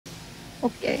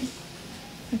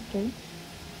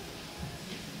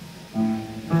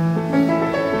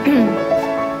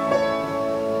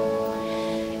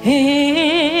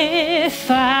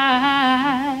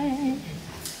I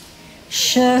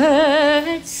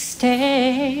should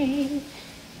stay,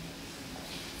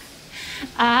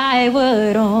 I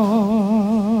would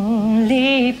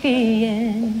only be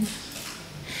in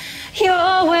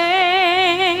your way,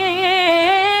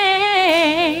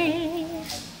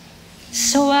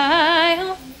 so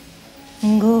I'll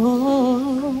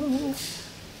go,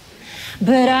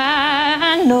 but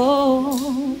I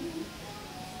know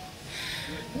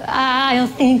I'll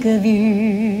think of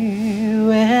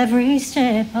you every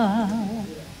step of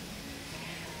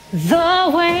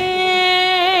the way.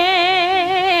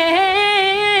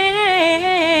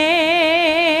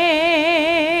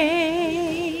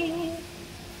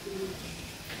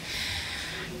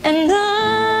 And I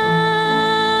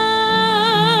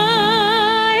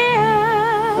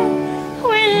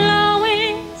will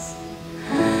always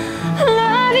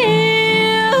love you.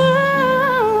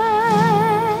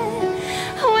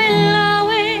 I will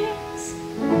always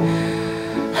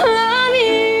love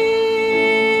you,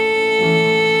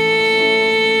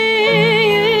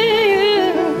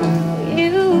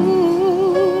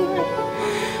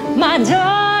 my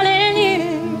darling, you.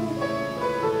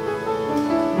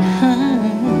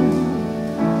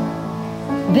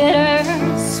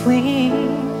 Bittersweet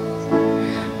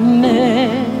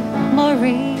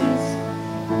memories,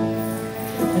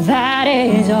 that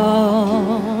is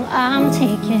all I'm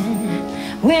taking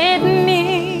with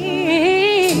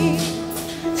me.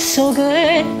 So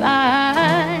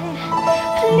goodbye,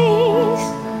 please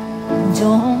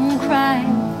don't cry.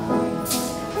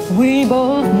 We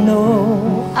both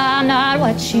know I'm not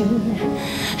what you need.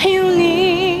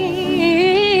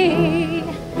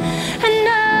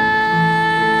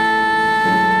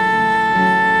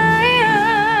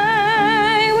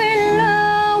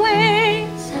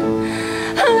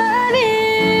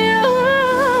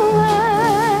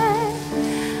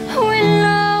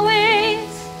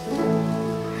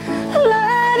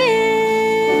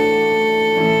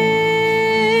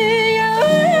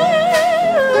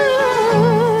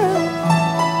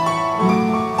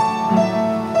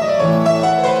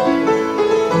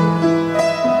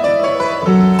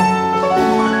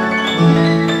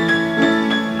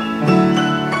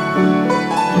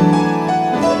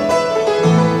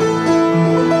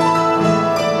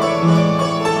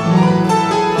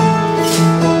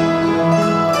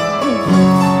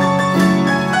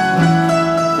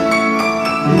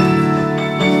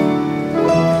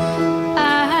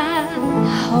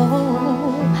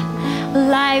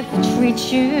 Treat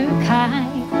you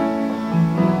kind,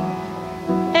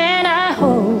 and I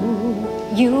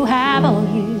hope you have all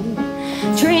you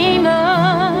dream of,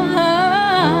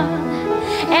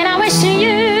 and I wish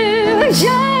you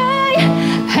joy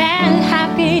and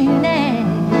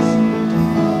happiness,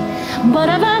 but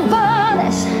above all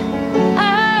this,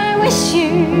 I wish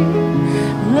you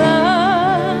love.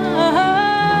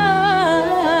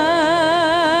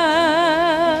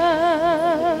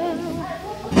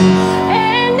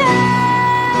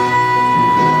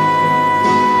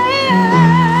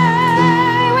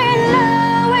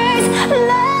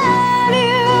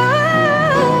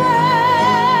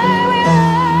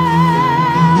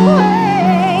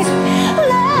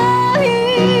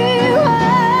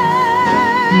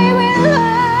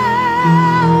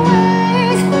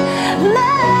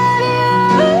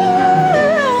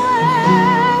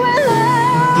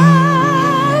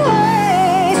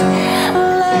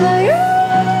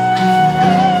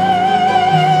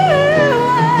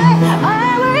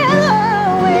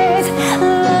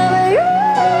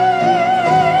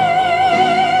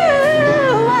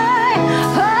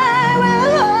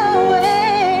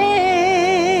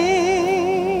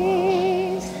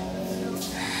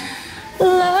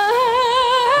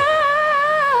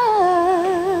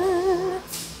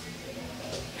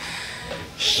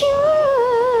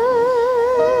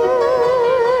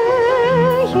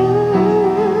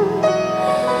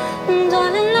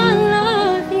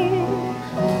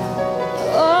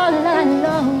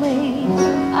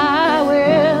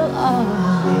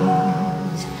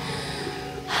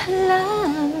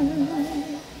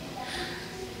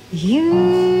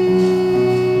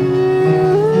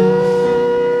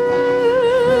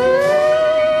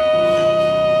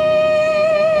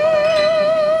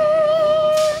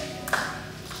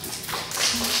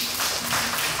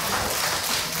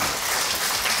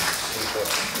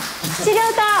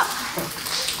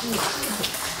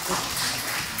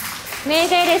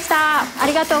 MayJでした。あ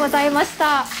りがとうございまし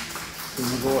た。す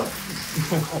ごい。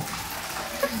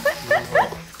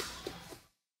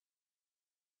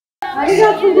あり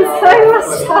がとうございま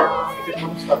した。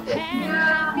楽しかったよ。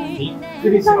びっく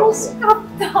りし楽ました。しかっ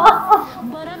た。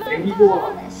演技動画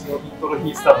のイントロ弾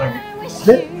いてたのに、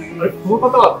あれこの方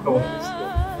だって思うんですけど、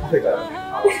カフェからね、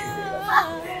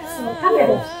そうカフェ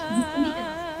でずっと見てま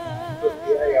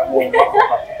す。いやいや、もううまか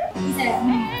った。以前、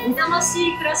めざまし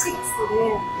いクラシックスで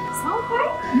3回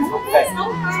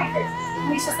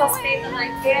ご一緒させていただい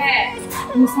て、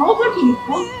もうその時に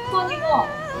本当にも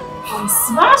う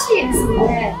素晴らしいですの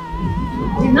で、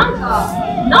なんか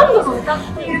何度も歌っ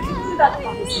ている曲だっ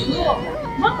たんですけど、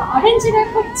なんかアレンジがや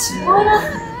っぱり違うなって、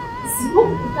すごく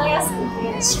歌いやすく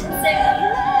て新鮮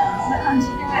な感じ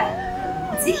で、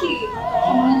ぜひ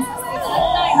共演させていただき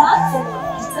たいなって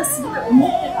実はすごい思っ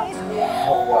てたので、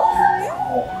本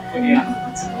当にも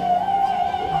ち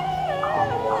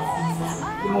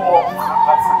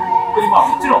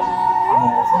ろん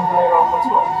存在はもち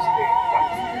ろんしていた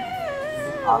んで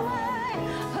すけど、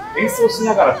演奏し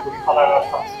ながら鳥肌が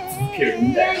立ち続ける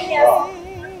みたいなのが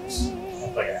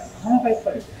なかなかやっぱ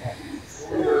り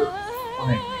そういう場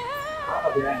面になかな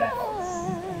か出会えないので、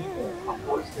感動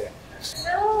して。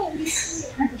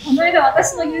なんかこの間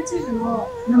私の YouTube の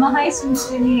生配信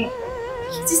中に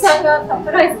菊池さんがサ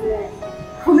プライズで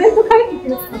コメント書いてく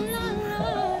れてたんですよ。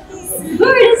すごい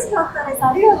嬉しかったです。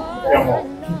ありがとうございます。いやもう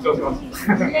緊張します。い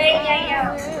や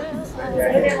それ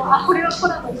でもこれはコ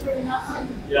ラボしてるなっ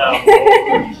て。いや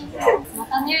ま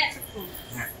たね、ちょっと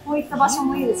こういった場所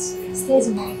もいいですし、ステージ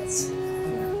もいいですし、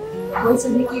ご一緒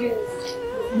できる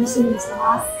楽しみにして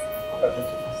ます。またご一緒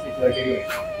させていただけるように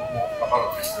僕も頑張るの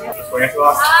でよろしくお願いしま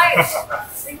す。はい、ありがと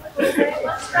うござい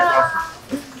ました。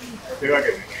というわけ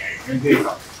でね、MayJさ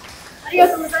ん。ありが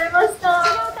とうございました。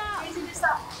MayJでし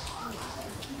た。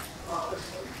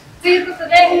ということ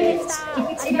で、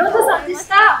菊池亮太さんでし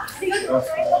た。ありがとうござ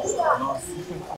いました。